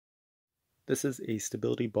This is a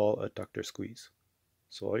stability ball adductor squeeze.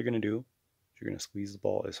 So all you're going to do is you're going to squeeze the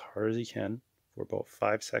ball as hard as you can for about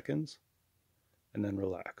 5 seconds and then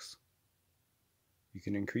relax. You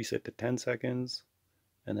can increase it to 10 seconds,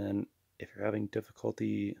 and then if you're having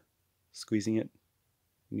difficulty squeezing it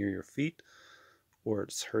near your feet or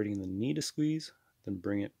it's hurting the knee to squeeze, then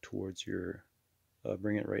bring it towards your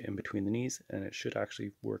bring it right in between the knees, and it should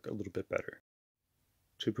actually work a little bit better.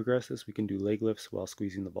 To progress this, we can do leg lifts while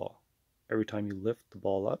squeezing the ball. Every time you lift the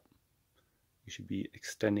ball up, you should be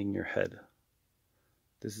extending your head.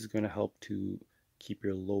 This is going to help to keep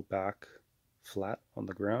your low back flat on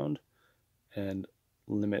the ground and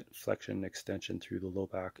limit flexion and extension through the low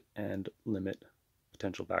back and limit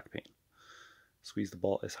potential back pain. Squeeze the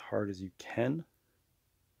ball as hard as you can,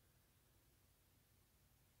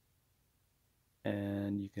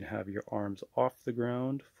 and you can have your arms off the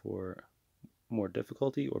ground for more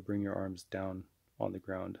difficulty, or bring your arms down on the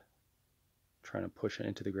ground, trying to push it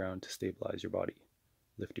into the ground to stabilize your body.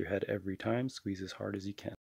 Lift your head every time, squeeze as hard as you can.